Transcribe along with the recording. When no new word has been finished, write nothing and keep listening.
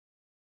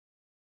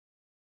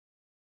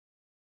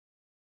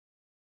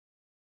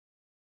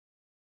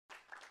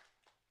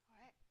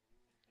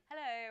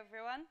Hello,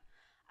 everyone.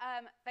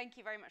 Thank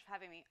you very much for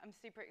having me. I'm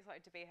super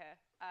excited to be here,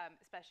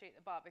 especially at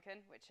the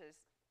Barbican, which is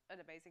an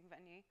amazing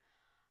venue.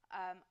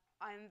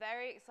 I'm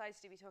very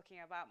excited to be talking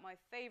about my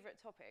favorite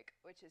topic,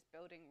 which is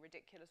building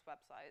ridiculous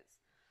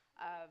websites.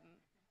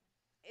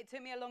 It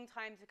took me a long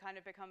time to kind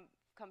of become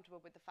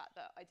comfortable with the fact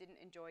that I didn't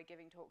enjoy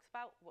giving talks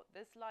about what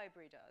this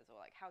library does or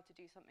like how to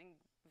do something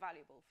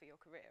valuable for your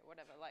career,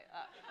 whatever like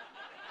that.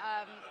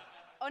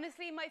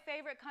 Honestly, my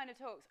favorite kind of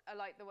talks are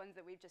like the ones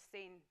that we've just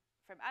seen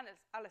from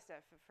Alistair,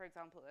 for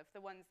example, of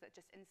the ones that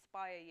just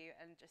inspire you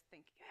and just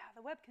think, yeah,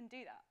 the web can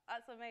do that.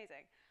 That's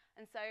amazing.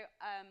 And so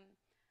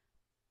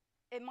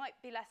it might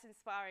be less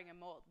inspiring and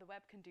more, the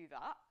web can do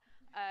that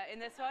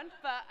in this one.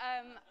 But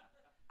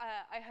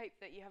I hope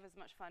that you have as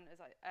much fun as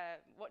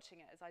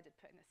watching it as I did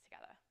putting this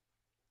together.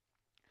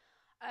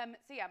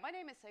 So yeah, my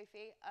name is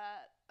Sophie.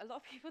 A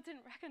lot of people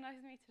didn't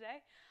recognize me today.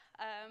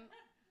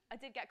 I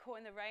did get caught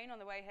in the rain on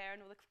the way here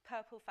and all the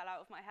purple fell out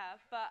of my hair.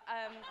 But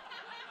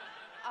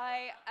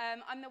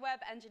I'm the web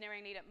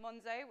engineering lead at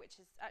Monzo,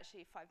 which is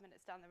actually 5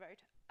 minutes down the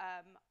road.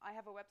 I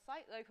have a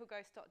website,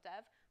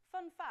 localghost.dev.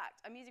 Fun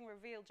fact, I'm using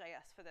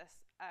Reveal.js for this,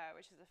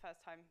 which is the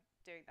first time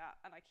doing that,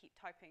 and I keep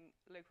typing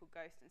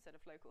localghost instead of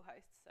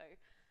localhost, so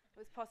it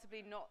was possibly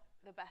not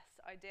the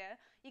best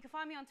idea. You can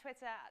find me on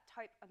Twitter at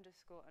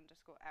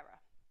type__error.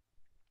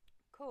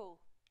 Cool.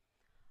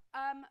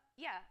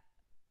 Yeah.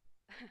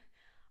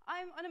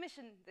 I'm on a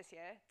mission this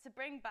year to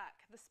bring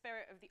back the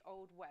spirit of the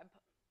old web,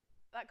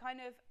 that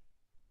kind of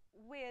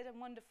weird and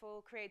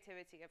wonderful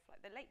creativity of like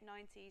the late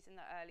 90s and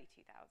the early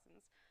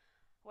 2000s,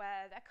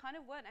 where there kind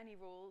of weren't any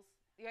rules.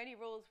 The only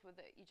rules were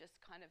that you just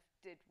kind of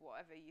did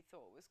whatever you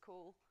thought was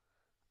cool.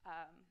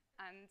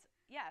 And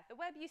yeah, the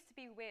web used to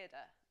be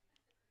weirder.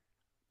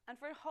 And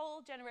for a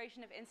whole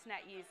generation of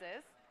internet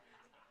users,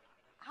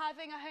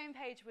 having a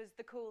homepage was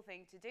the cool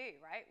thing to do,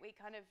 right? We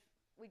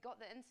got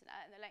the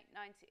internet in the late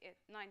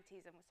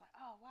 90s and was like,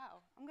 oh,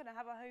 wow, I'm going to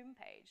have a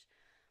homepage.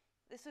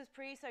 This was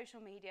pre-social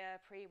media,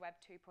 pre-Web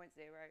 2.0,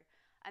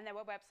 and there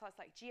were websites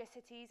like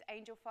GeoCities,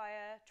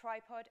 AngelFire,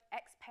 Tripod,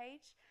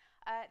 Xpage,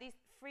 these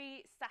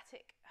free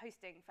static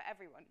hosting for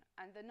everyone,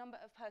 and the number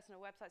of personal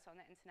websites on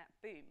the internet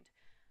boomed.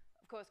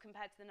 Of course,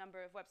 compared to the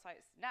number of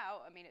websites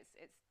now, I mean,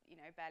 it's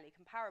barely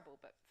comparable,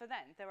 but for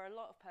then, there were a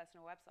lot of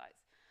personal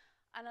websites.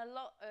 And a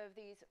lot of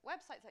these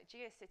websites like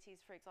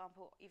GeoCities, for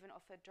example, even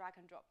offered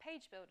drag-and-drop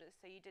page builders,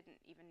 so you didn't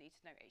even need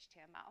to know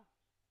HTML.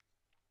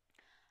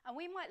 And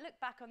we might look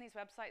back on these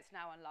websites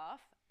now and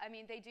laugh. I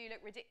mean, they do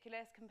look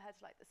ridiculous compared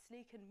to like the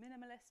sleek and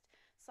minimalist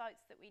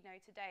sites that we know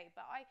today.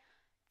 But I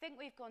think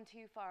we've gone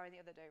too far in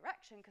the other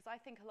direction because I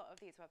think a lot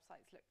of these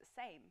websites look the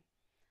same.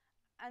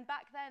 And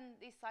back then,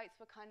 these sites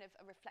were kind of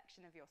a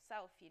reflection of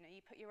yourself. You know,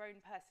 you put your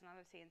own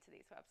personality into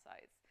these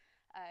websites.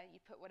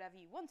 You put whatever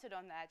you wanted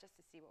on there just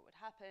to see what would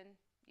happen.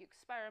 You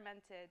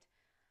experimented.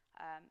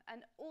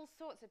 And all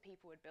sorts of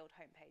people would build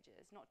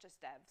homepages, not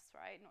just devs,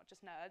 right? Not just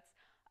nerds.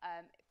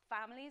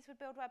 Families would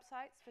build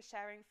websites for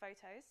sharing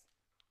photos.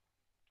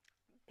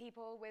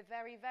 People with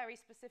very, very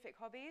specific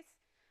hobbies.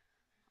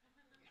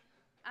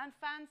 And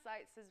fan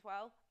sites as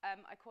well.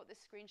 I caught this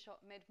screenshot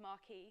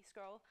mid-marquee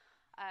scroll.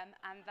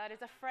 And that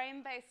is a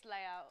frame-based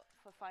layout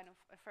for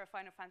a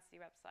Final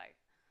Fantasy website.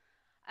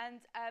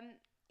 And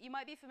you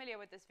might be familiar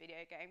with this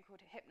video game called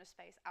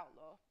Hypnospace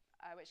Outlaw,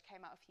 which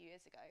came out a few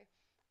years ago.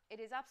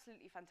 It is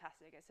absolutely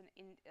fantastic. I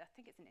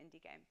think it's an indie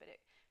game, but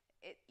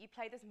you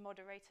play this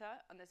moderator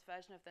on this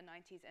version of the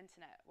 90s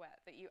internet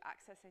that you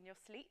access in your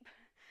sleep.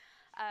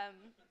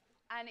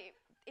 And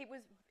it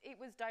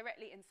was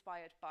directly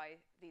inspired by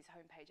these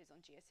homepages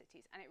on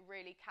GeoCities, and it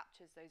really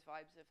captures those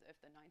vibes of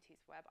the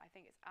 90s web. I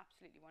think it's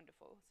absolutely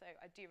wonderful, so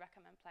I do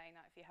recommend playing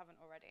that if you haven't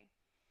already.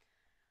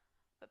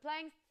 But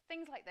playing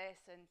things like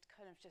this and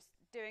kind of just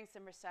doing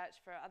some research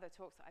for other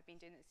talks that I've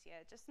been doing this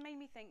year just made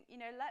me think, you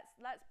know,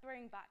 let's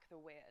bring back the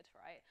weird,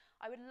 right?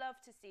 I would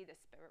love to see this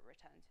spirit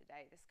return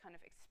today, this kind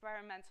of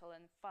experimental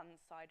and fun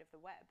side of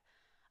the web.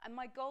 And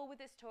my goal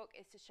with this talk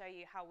is to show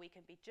you how we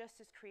can be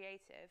just as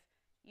creative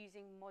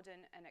using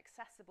modern and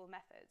accessible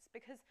methods.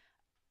 Because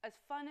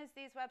as fun as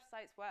these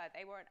websites were,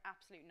 they were an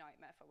absolute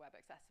nightmare for web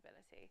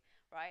accessibility,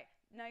 right?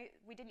 No,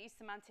 we didn't use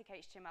semantic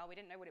HTML. We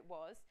didn't know what it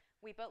was.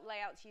 We built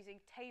layouts using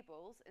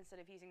tables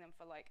instead of using them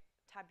for like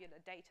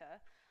tabular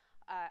data.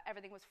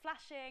 Everything was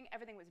flashing.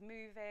 Everything was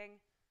moving.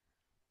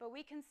 But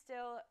we can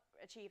still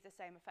achieve the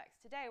same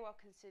effects today while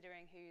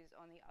considering who's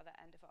on the other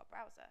end of our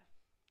browser.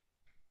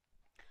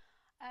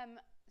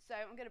 So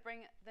I'm going to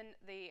bring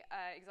the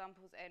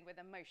examples in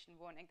with a motion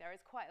warning. There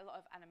is quite a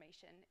lot of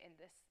animation in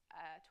this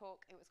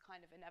talk. It was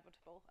kind of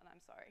inevitable, and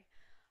I'm sorry.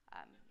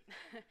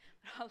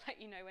 But I'll let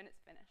you know when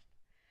it's finished.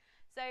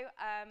 So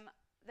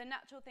the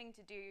natural thing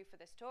to do for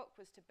this talk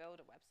was to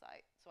build a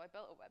website. So I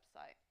built a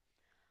website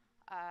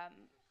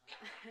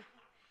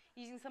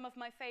using some of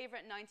my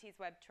favorite 90s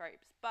web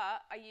tropes,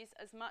 but I used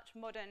as much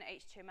modern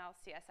HTML,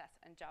 CSS,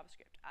 and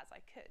JavaScript as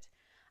I could.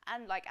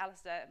 And like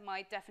Alistair,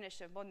 my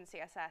definition of modern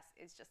CSS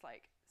is just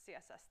like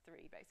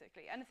CSS3,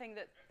 basically. Anything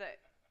that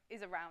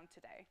is around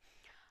today.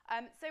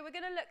 So we're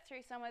going to look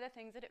through some of the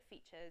things that it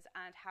features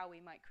and how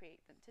we might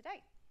create them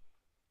today.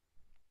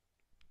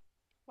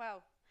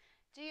 Well,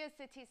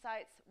 GeoCity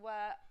sites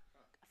were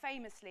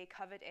famously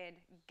covered in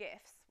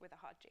GIFs with a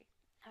hard G.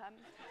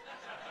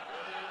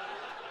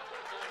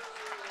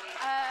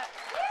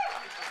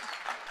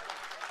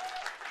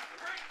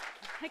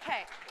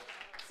 Okay,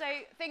 so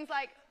things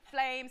like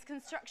flames,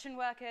 construction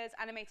workers,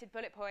 animated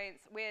bullet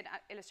points, weird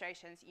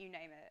illustrations, you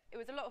name it. It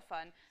was a lot of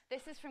fun.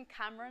 This is from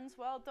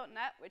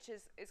CameronsWorld.net, which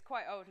is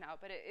quite old now,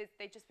 but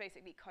they just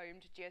basically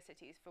combed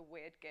GeoCities for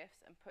weird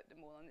GIFs and put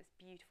them all on this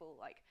beautiful,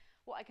 like,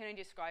 what I can only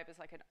describe as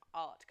like an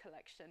art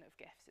collection of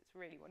GIFs. It's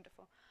really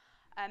wonderful.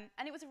 And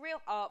it was a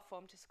real art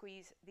form to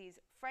squeeze these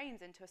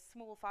frames into a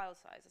small file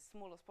size, as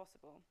small as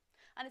possible.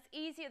 And it's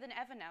easier than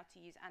ever now to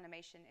use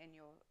animation in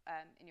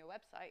your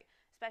website,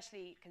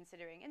 especially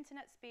considering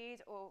internet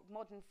speed or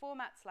modern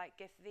formats like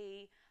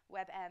GIF-V,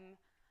 WebM,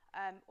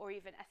 or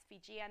even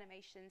SVG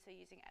animation, so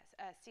using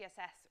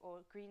CSS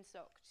or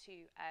Greenstock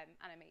to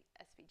animate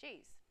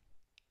SVGs.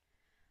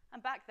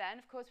 And back then,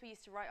 of course, we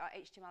used to write our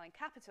HTML in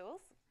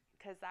capitals,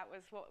 because that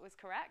was what was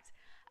correct.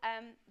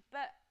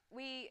 But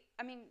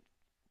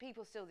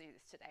people still do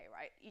this today,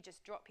 right? You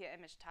just drop your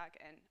image tag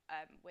in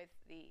with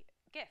the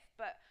GIF.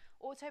 But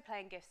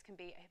auto-playing GIFs can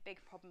be a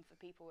big problem for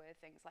people with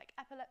things like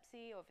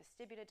epilepsy or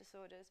vestibular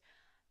disorders.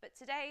 But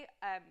today,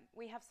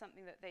 we have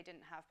something that they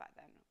didn't have back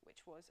then,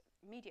 which was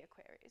media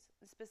queries,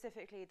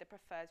 specifically the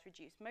prefers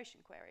reduced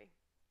motion query.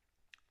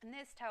 And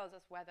this tells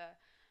us whether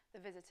the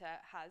visitor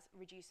has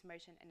reduced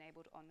motion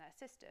enabled on their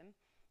system,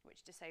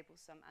 which disables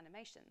some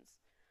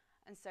animations.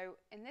 And so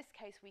in this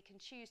case, we can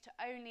choose to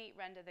only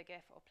render the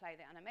GIF or play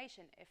the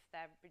animation if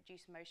their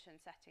reduced motion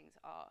settings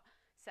are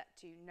set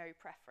to no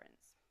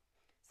preference.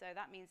 So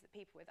that means that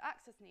people with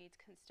access needs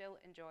can still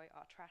enjoy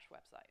our trash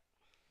website.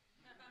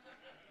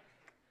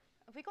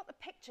 We've got the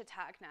picture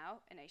tag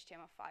now in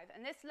HTML5,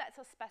 and this lets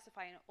us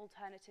specify an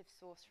alternative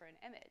source for an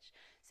image.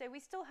 So we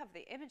still have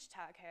the image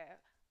tag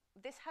here.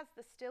 This has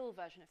the still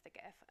version of the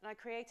GIF, and I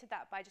created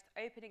that by just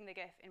opening the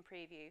GIF in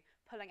preview,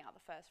 pulling out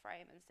the first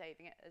frame, and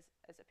saving it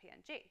as a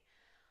PNG.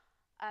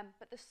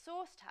 But the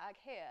source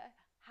tag here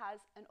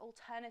has an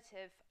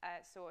alternative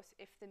source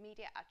if the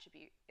media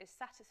attribute is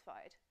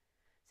satisfied.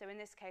 So in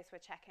this case,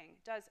 we're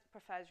checking, does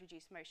prefers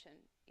reduced motion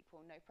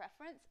equal no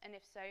preference? And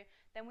if so,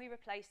 then we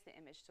replace the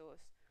image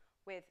source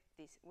with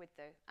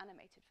the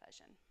animated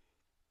version.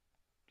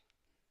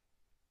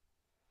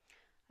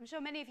 I'm sure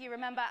many of you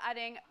remember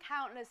adding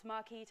countless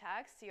marquee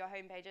tags to your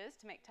home pages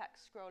to make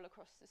text scroll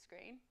across the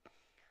screen.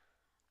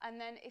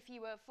 And then if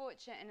you were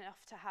fortunate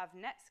enough to have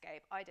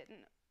Netscape, I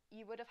didn't,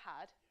 you would have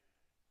had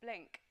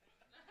Blink,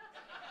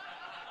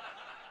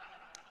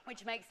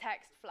 which makes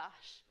text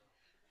flash.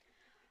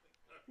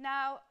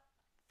 Now,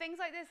 things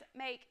like this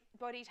make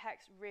body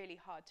text really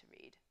hard to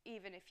read,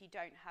 even if you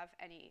don't have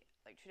any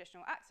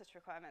traditional access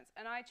requirements.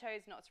 And I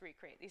chose not to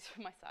recreate these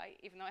for my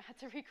site, even though I had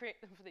to recreate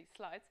them for these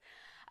slides.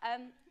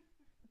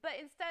 But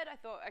instead, I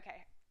thought,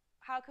 okay,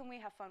 how can we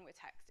have fun with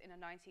text in a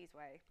 90s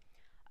way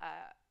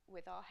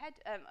with our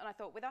and I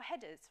thought, with our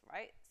headers,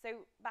 right?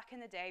 So back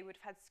in the day, we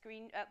would have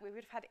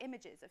had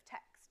images of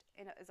text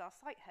as our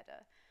site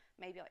header,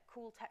 maybe like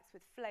cool text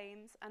with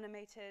flames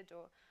animated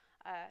or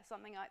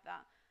something like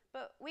that.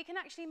 But we can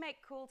actually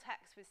make cool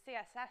text with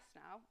CSS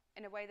now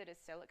in a way that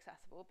is still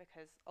accessible,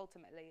 because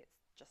ultimately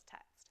it's just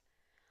text.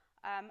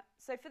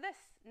 So for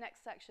this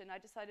next section, I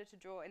decided to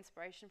draw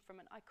inspiration from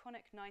an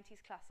iconic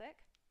 90s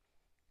classic,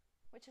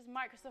 which is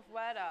Microsoft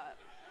Word art.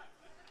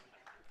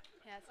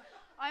 Yes,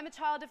 I'm a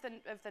child of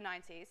the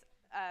 90s,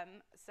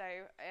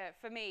 so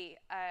for me,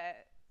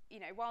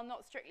 while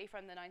not strictly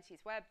from the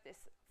 90s web,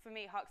 this for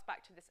me harks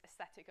back to this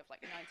aesthetic of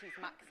like 90s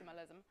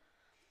maximalism.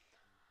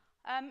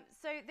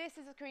 So this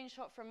is a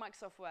screenshot from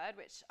Microsoft Word,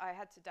 which I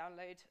had to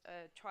download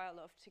a trial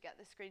of to get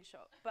the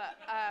screenshot. But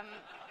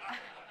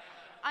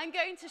I'm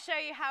going to show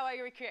you how I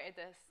recreated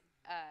this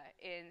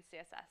in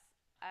CSS.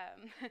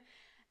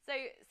 So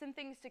some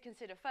things to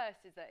consider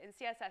first is that in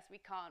CSS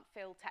we can't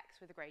fill text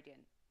with a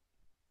gradient,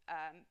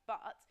 but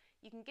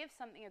you can give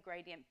something a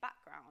gradient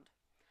background.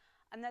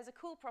 And there's a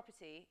cool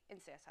property in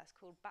CSS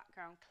called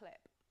background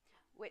clip,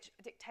 which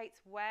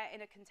dictates where in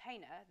a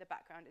container the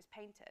background is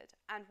painted.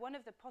 And one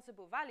of the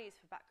possible values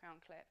for background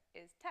clip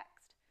is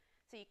text.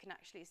 So you can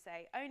actually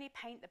say, only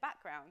paint the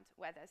background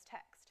where there's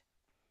text.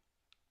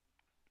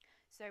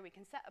 So we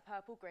can set a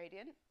purple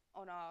gradient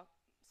on our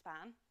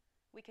span.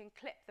 We can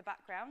clip the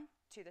background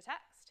to the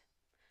text.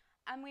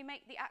 And we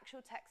make the actual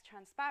text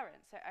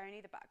transparent, so only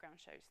the background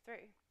shows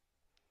through.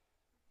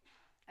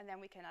 And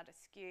then we can add a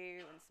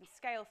skew and some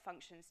scale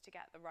functions to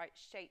get the right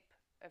shape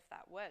of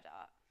that word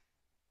art.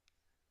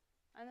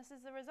 And this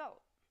is the result.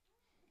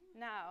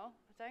 Now,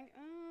 we're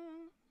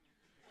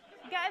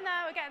getting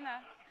there, we're getting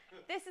there.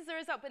 This is the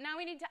result, but now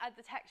we need to add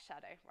the text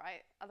shadow,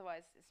 right?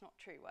 Otherwise, it's not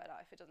true word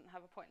art if it doesn't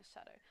have a point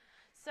shadow.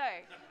 So,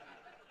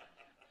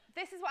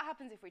 this is what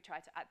happens if we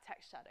try to add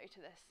text shadow to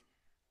this.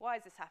 Why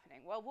is this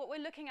happening? Well, what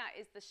we're looking at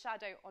is the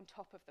shadow on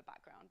top of the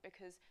background,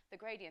 because the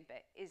gradient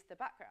bit is the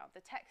background.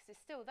 The text is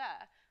still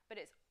there,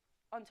 but it's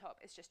on top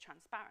is just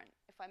transparent.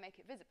 If I make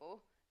it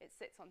visible, it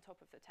sits on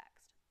top of the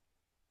text.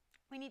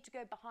 We need to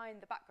go behind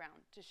the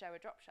background to show a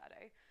drop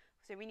shadow,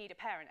 so we need a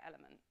parent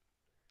element.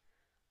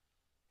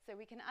 So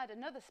we can add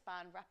another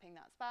span wrapping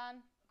that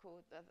span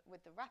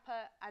with the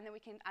wrapper, and then we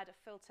can add a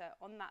filter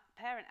on that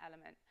parent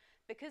element.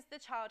 Because the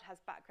child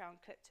has background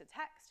clipped to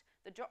text,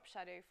 the drop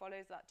shadow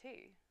follows that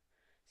too.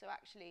 So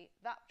actually,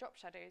 that drop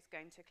shadow is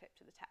going to clip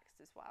to the text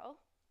as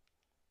well.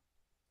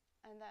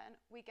 And then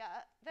we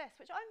get this,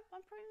 which I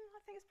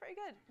think is pretty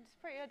good. It's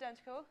pretty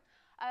identical.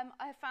 I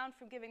have found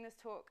from giving this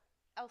talk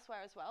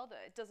elsewhere as well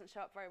that it doesn't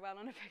show up very well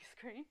on a big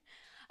screen.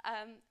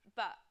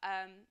 But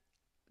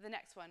the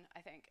next one,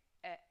 I think,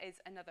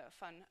 is another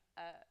fun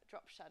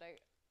drop shadow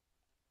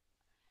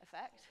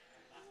effect.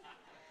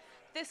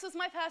 This was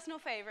my personal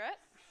favorite.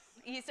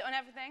 Used it on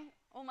everything,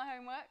 all my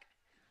homework.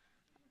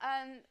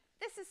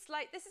 This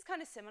is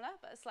kind of similar,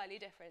 but slightly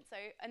different. So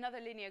another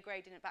linear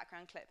gradient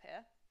background clip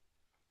here.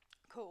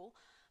 Cool.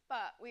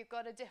 But we've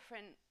got a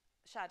different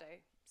shadow.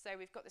 So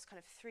we've got this kind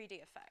of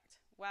 3D effect.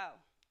 Wow.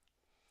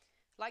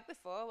 Like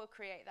before, we'll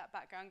create that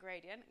background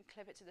gradient and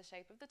clip it to the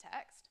shape of the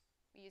text.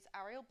 We use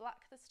Arial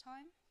black this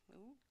time.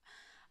 Ooh.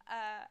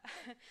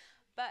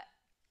 But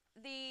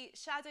the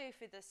shadow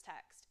for this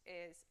text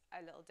is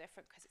a little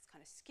different because it's kind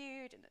of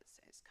skewed and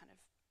it's kind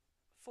of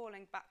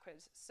falling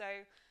backwards. So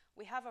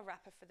we have a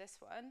wrapper for this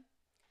one,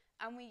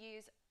 and we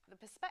use the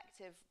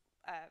perspective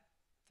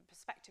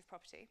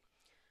property.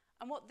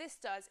 And what this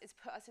does is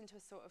put us into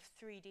a sort of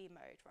 3D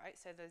mode, right?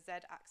 So the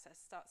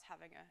z-axis starts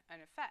having an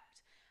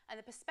effect. And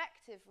the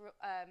perspective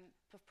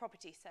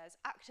property says,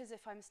 act as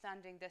if I'm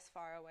standing this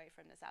far away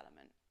from this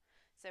element.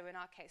 So in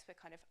our case, we're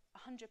kind of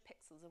 100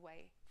 pixels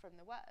away from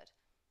the word.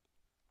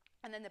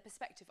 And then the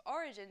perspective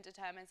origin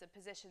determines the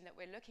position that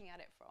we're looking at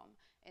it from,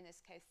 in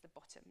this case, the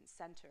bottom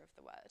center of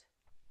the word.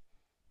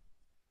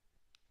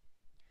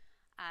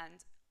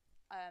 And,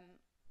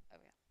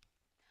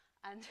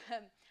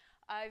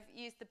 I've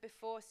used the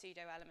before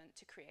pseudo element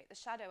to create the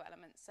shadow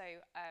element. So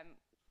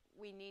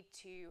we need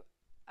to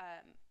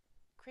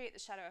create the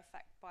shadow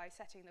effect by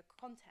setting the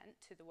content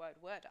to the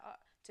word art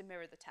to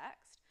mirror the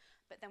text,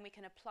 but then we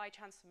can apply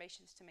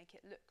transformations to make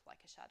it look like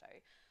a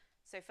shadow.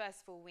 So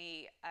first of all,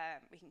 we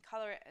can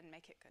color it and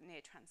make it near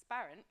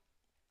transparent,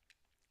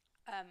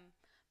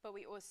 but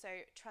we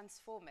also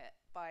transform it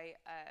by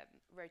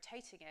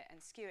rotating it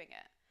and skewing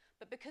it.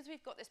 But because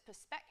we've got this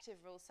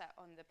perspective rule set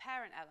on the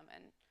parent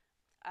element,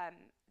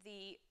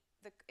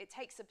 it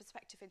takes the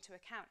perspective into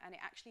account, and it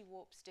actually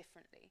warps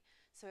differently.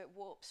 So it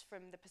warps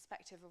from the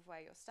perspective of where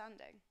you're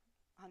standing,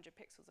 100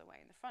 pixels away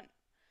in the front.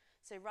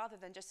 So rather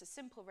than just a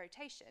simple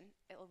rotation,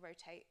 it'll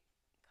rotate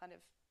kind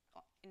of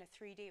in a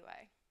 3D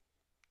way.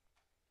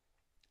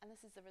 And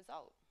this is the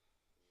result.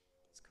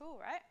 It's cool,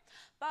 right?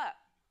 But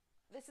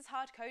this is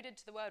hard-coded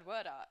to the word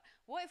art.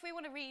 What if we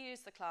want to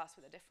reuse the class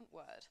with a different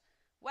word?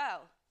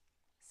 Well,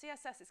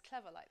 CSS is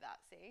clever like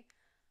that, see?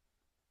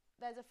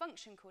 There's a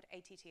function called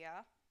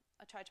attr.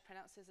 I tried to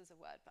pronounce this as a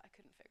word, but I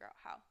couldn't figure out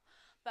how.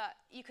 But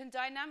you can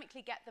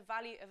dynamically get the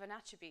value of an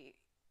attribute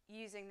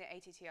using the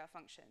attr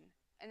function.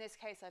 In this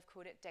case, I've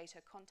called it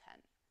data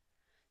content.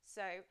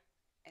 So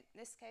in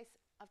this case,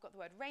 I've got the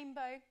word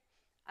rainbow,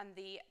 and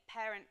the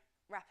parent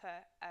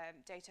wrapper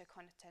data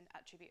content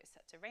attribute is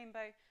set to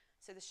rainbow,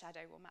 so the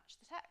shadow will match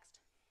the text.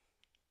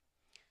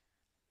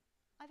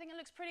 I think it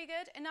looks pretty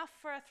good. Enough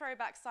for a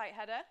throwback site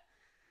header.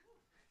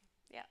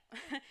 Yeah.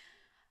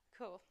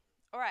 Cool.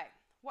 All right.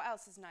 What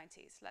else is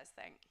 90s? Let's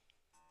think.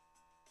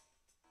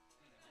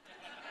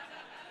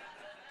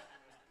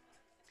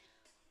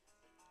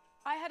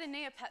 I had a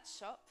Neopets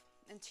shop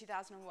in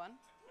 2001,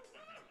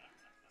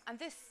 and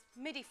this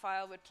MIDI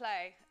file would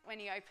play when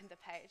you opened the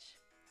page.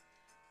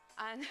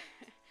 And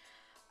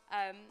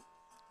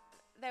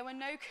there were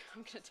no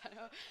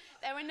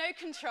there were no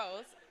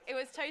controls. It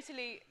was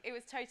totally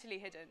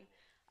hidden.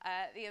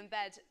 The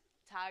embed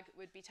tag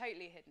would be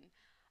totally hidden.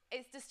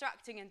 It's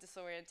distracting and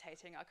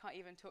disorientating. I can't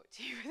even talk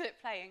to you with it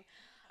playing.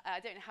 I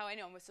don't know how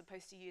anyone was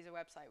supposed to use a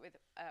website with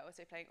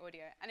auto-playing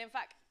audio. And in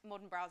fact,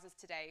 modern browsers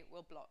today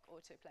will block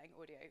auto-playing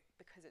audio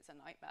because it's a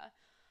nightmare.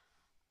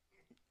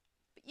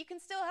 But you can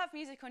still have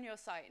music on your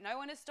site. No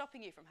one is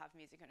stopping you from having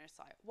music on your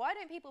site. Why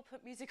don't people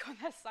put music on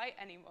their site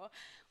anymore?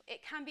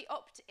 It can be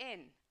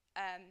opt-in.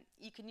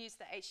 You can use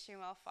the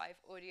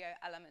HTML5 audio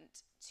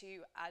element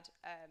to add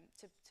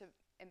to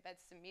embed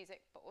some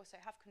music, but also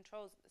have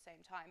controls at the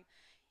same time.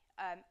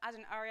 Add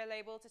an ARIA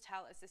label to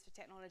tell assistive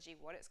technology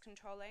what it's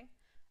controlling.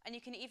 And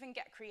you can even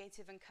get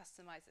creative and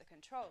customize the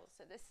controls.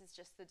 So this is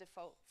just the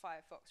default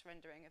Firefox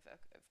rendering of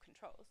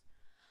controls.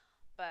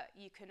 But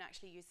you can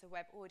actually use the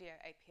Web Audio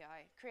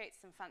API, create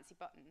some fancy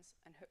buttons,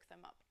 and hook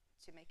them up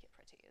to make it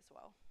pretty as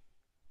well.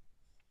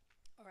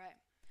 All right.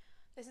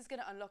 This is going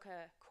to unlock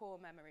a core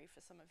memory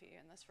for some of you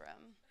in this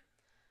room.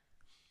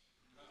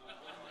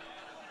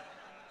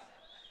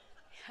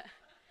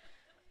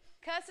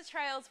 Cursor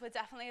trails were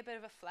definitely a bit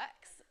of a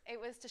flex. It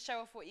was to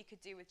show off what you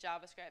could do with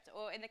JavaScript,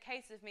 or in the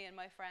case of me and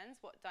my friends,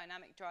 what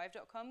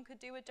dynamicdrive.com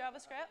could do with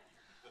JavaScript.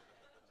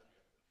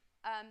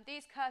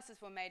 These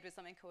cursors were made with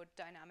something called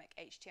dynamic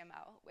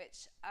HTML,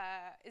 which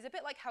is a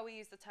bit like how we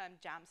use the term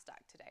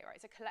Jamstack today, right?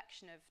 It's a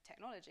collection of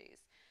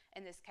technologies.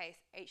 In this case,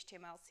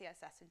 HTML,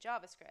 CSS, and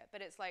JavaScript, but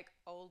it's like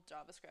old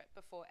JavaScript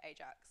before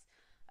Ajax.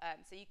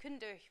 So you couldn't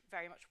do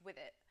very much with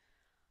it.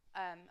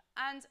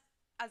 And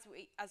as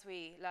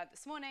we learned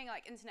this morning,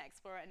 like Internet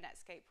Explorer and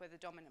Netscape were the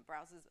dominant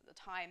browsers at the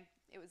time.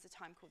 It was a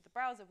time called the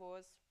Browser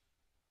Wars.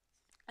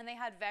 And they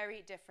had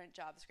very different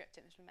JavaScript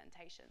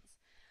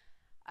implementations,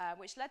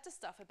 which led to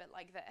stuff a bit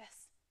like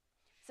this.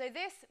 So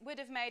this would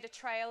have made a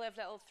trail of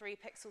little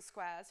 3-pixel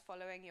squares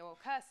following your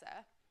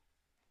cursor.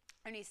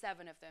 Only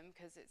 7 of them,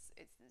 because it's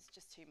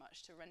just too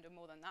much to render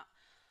more than that.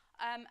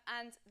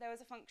 And there was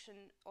a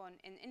function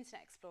in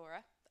Internet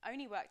Explorer,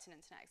 only worked in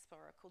Internet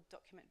Explorer, called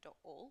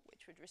document.all,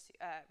 which would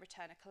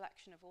return a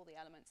collection of all the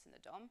elements in the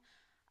DOM.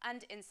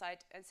 And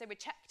so we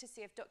check to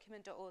see if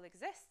document.all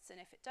exists, and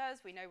if it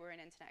does, we know we're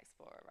in Internet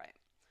Explorer, right?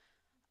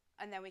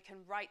 And then we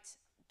can write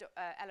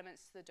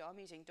elements to the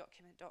DOM using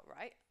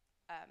document.write,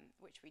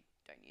 which we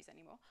don't use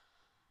anymore.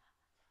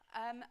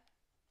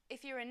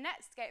 If you're in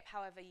Netscape,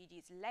 however, you'd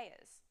use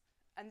layers.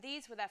 And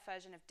these were their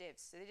version of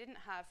divs. So they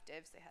didn't have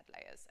divs, they had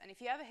layers. And if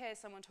you ever hear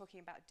someone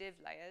talking about div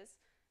layers,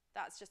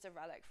 that's just a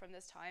relic from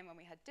this time when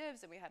we had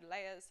divs and we had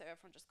layers, so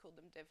everyone just called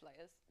them div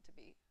layers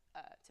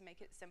to make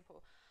it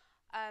simple.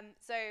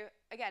 So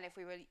again, if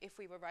we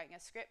were writing a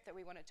script that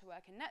we wanted to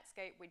work in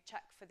Netscape, we'd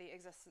check for the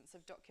existence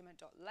of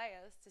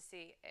document.layers to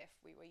see if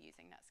we were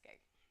using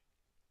Netscape.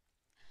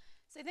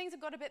 So things have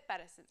got a bit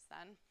better since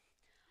then.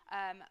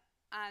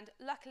 And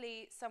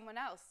luckily, someone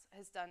else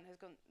has gone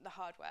the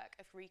hard work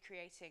of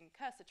recreating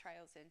cursor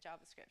trails in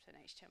JavaScript and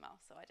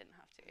HTML, so I didn't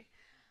have to.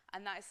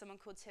 And that is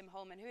someone called Tim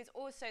Holman, who is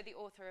also the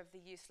author of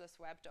the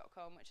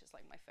uselessweb.com, which is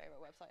like my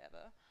favorite website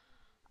ever.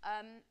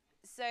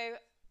 So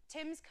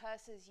Tim's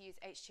cursors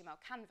use HTML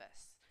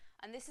canvas,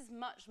 and this is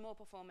much more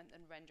performant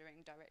than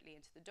rendering directly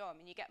into the DOM,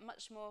 and you get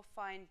much more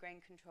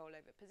fine-grained control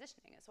over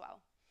positioning as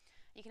well.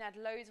 You can add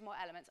loads more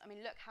elements. I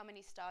mean, look how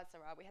many stars there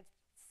are. We had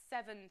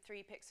 7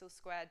 3-pixel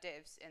square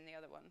divs in the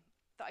other one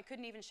that I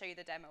couldn't even show you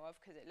the demo of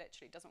because it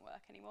literally doesn't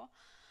work anymore.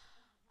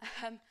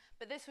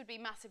 But this would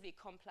be massively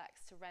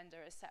complex to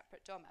render as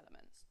separate DOM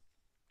elements.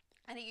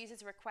 And it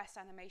uses a request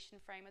animation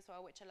frame as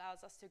well, which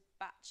allows us to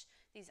batch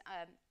these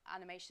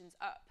animations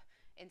up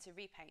into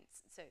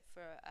repaints, so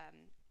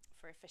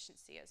for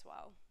efficiency as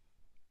well.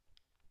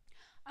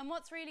 And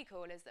what's really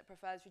cool is that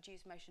prefers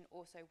reduced motion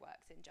also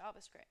works in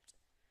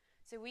JavaScript.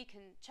 So we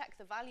can check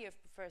the value of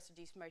prefers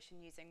reduced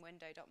motion using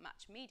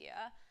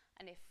window.matchMedia,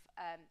 and if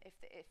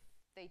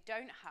they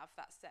don't have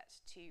that set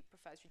to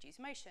prefers reduced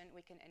motion,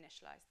 we can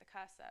initialize the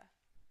cursor.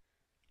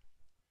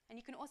 And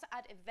you can also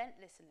add event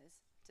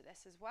listeners to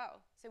this as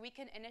well. So we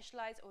can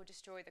initialize or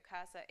destroy the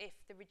cursor if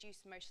the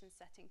reduced motion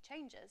setting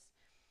changes,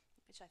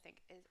 which I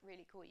think is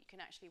really cool. You can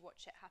actually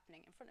watch it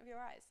happening in front of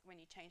your eyes when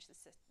you change the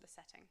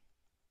setting.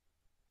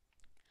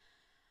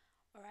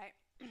 All right.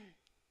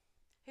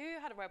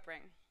 Who had a web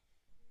ring?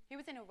 Who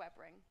was in a web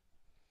ring?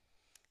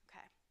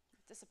 Okay,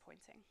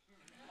 disappointing.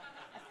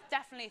 I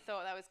definitely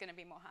thought that was going to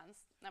be more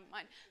hands. Never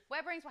mind.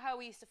 Web rings were how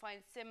we used to find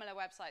similar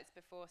websites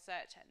before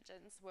search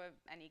engines were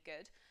any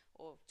good,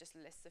 or just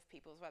lists of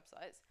people's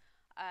websites.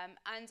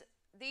 And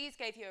these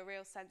gave you a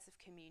real sense of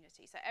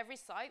community. So every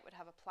site would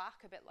have a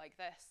plaque a bit like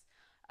this.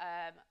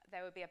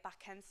 There would be a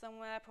backend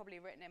somewhere,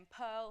 probably written in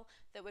Perl,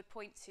 that would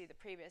point to the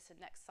previous and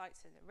next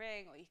sites in the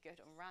ring, or you could go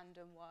to a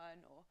random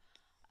one, or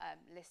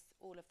list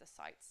all of the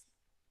sites.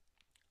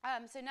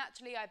 So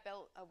naturally, I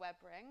built a web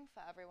ring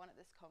for everyone at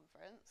this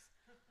conference.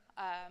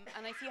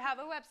 And if you have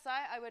a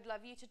website, I would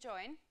love you to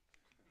join.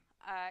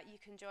 You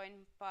can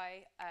join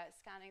by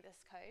scanning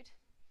this code.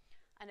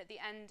 And at the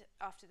end,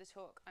 after the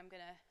talk, I'm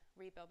going to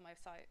rebuild my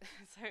site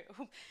so it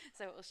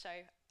will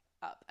show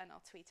up, and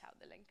I'll tweet out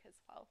the link as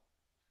well.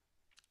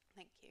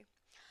 Thank you.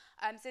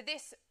 So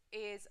this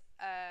is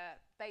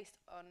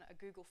based on a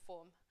Google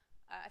form.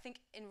 I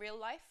think in real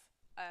life,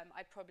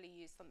 I'd probably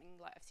use something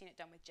like, I've seen it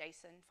done with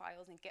JSON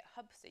files in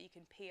GitHub, so you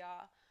can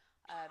PR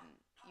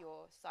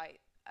your site,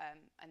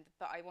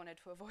 but I wanted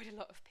to avoid a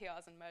lot of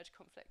PRs and merge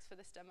conflicts for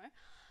this demo.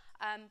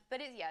 But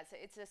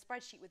it's a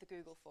spreadsheet with a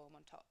Google form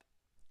on top.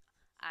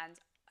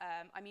 And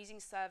I'm using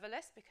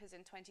serverless because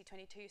in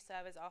 2022,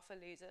 servers are for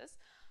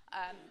losers.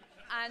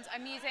 And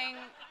I'm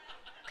using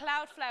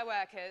Cloudflare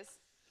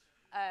workers.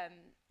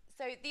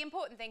 So the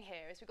important thing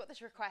here is we've got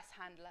this request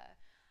handler,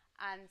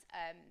 and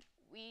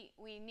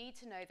we need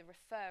to know the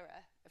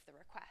referrer of the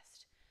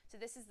request. So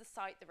this is the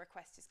site the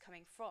request is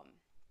coming from.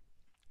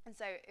 And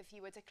so if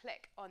you were to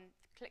click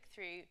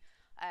through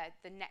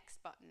the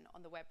next button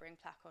on the web ring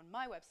plaque on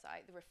my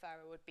website, the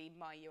referrer would be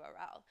my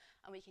URL.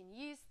 And we can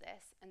use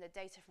this and the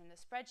data from the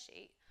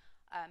spreadsheet,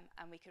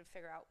 and we can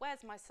figure out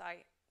where's my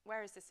site,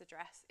 where is this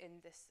address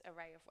in this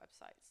array of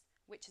websites,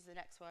 which is the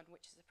next one,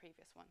 which is the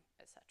previous one,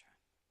 etc.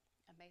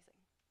 Amazing.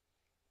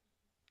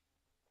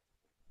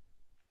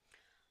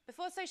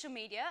 Before social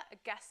media, a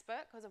guest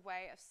book was a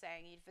way of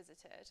saying you'd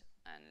visited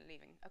and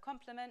leaving a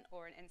compliment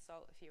or an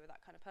insult if you were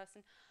that kind of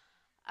person.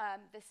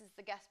 This is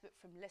the guest book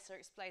from Lissa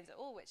Explains It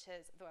All, which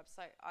is the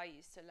website I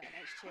used to learn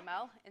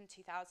HTML in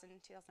 2000,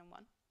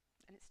 2001,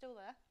 and it's still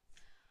there.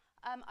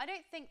 I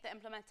don't think the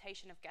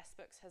implementation of guest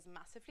books has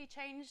massively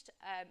changed,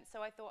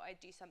 so I thought I'd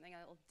do something a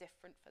little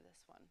different for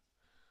this one.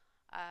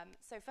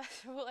 So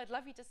first of all, I'd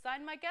love you to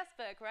sign my guest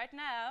book right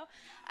now.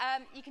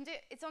 You can do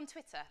it, it's on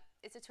Twitter.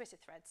 It's a Twitter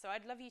thread, so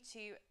I'd love you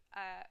to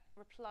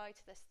reply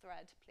to this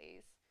thread,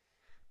 please.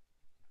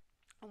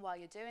 And while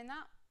you're doing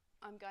that,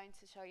 I'm going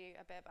to show you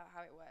a bit about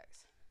how it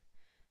works.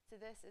 So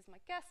this is my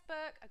guest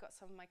book. I got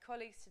some of my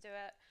colleagues to do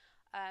it.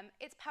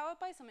 It's powered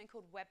by something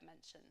called web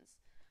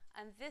mentions.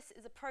 And this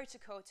is a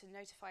protocol to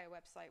notify a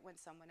website when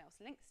someone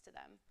else links to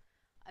them.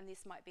 And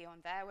this might be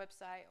on their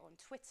website, or on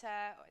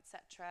Twitter, or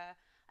etc.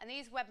 And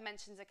these web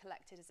mentions are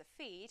collected as a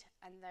feed,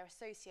 and they're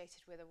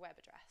associated with a web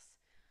address.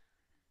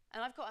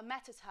 And I've got a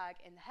meta tag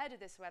in the head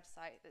of this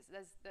website that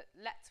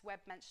lets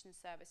web mention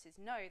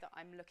services know that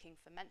I'm looking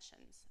for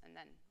mentions, and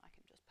then I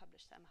can just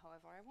publish them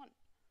however I want.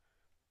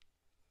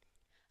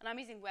 And I'm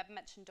using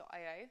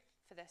webmention.io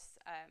for this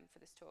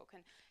talk,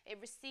 and it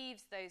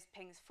receives those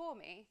pings for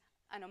me.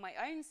 And on my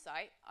own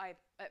site,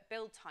 at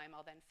build time,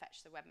 I'll then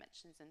fetch the web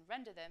mentions and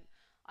render them.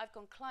 I've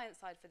gone client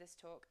side for this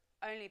talk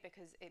only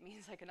because it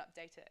means I can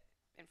update it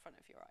in front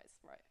of your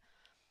eyes, right?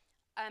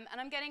 And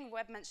I'm getting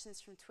web mentions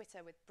from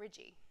Twitter with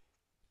Bridgie.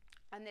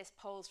 And this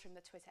polls from the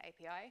Twitter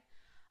API.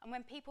 And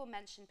when people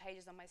mention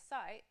pages on my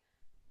site,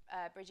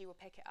 Bridgie will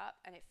pick it up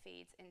and it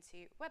feeds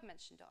into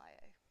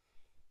webmention.io.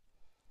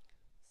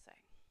 So,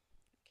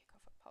 kick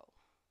off a poll.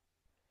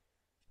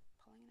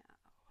 Polling now.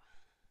 Let's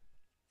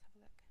have a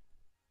look.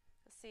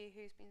 Let's see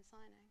who's been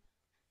signing.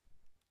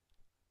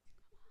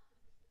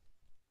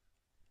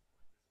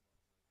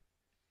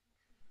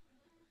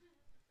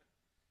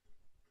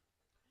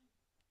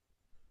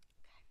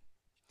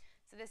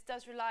 So this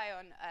does rely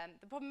on,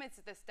 the problem is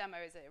that this demo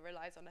is that it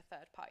relies on a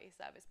third-party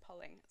service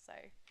polling. So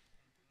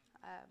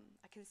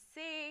I can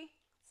see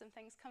some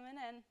things coming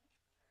in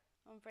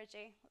on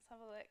Bridgie. Let's have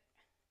a look.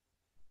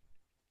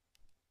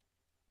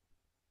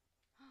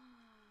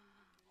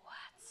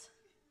 What?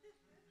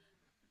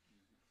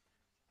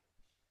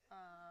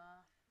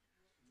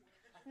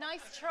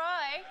 Nice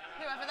try,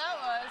 whoever that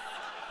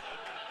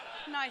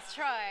was. Nice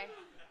try.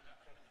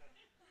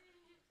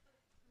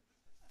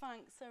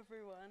 Thanks,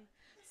 everyone.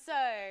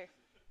 So,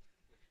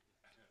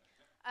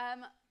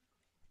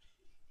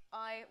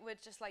 I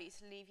would just like you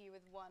to leave you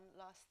with one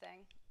last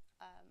thing.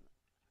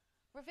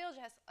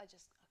 Reveal.js, I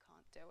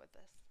can't deal with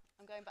this.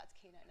 I'm going back to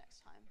Keynote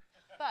next time.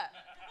 But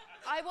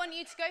I want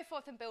you to go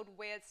forth and build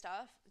weird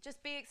stuff.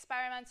 Just be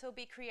experimental,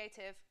 be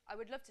creative. I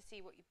would love to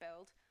see what you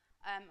build.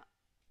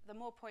 The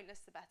more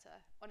pointless, the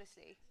better,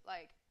 honestly.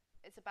 Like,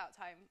 it's about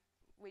time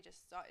we just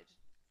started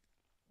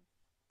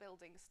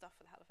building stuff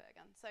for the hell of it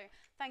again. So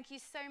thank you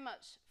so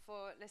much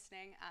for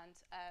listening, and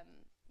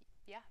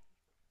yeah,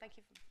 thank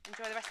you.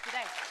 Enjoy the rest of the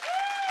day.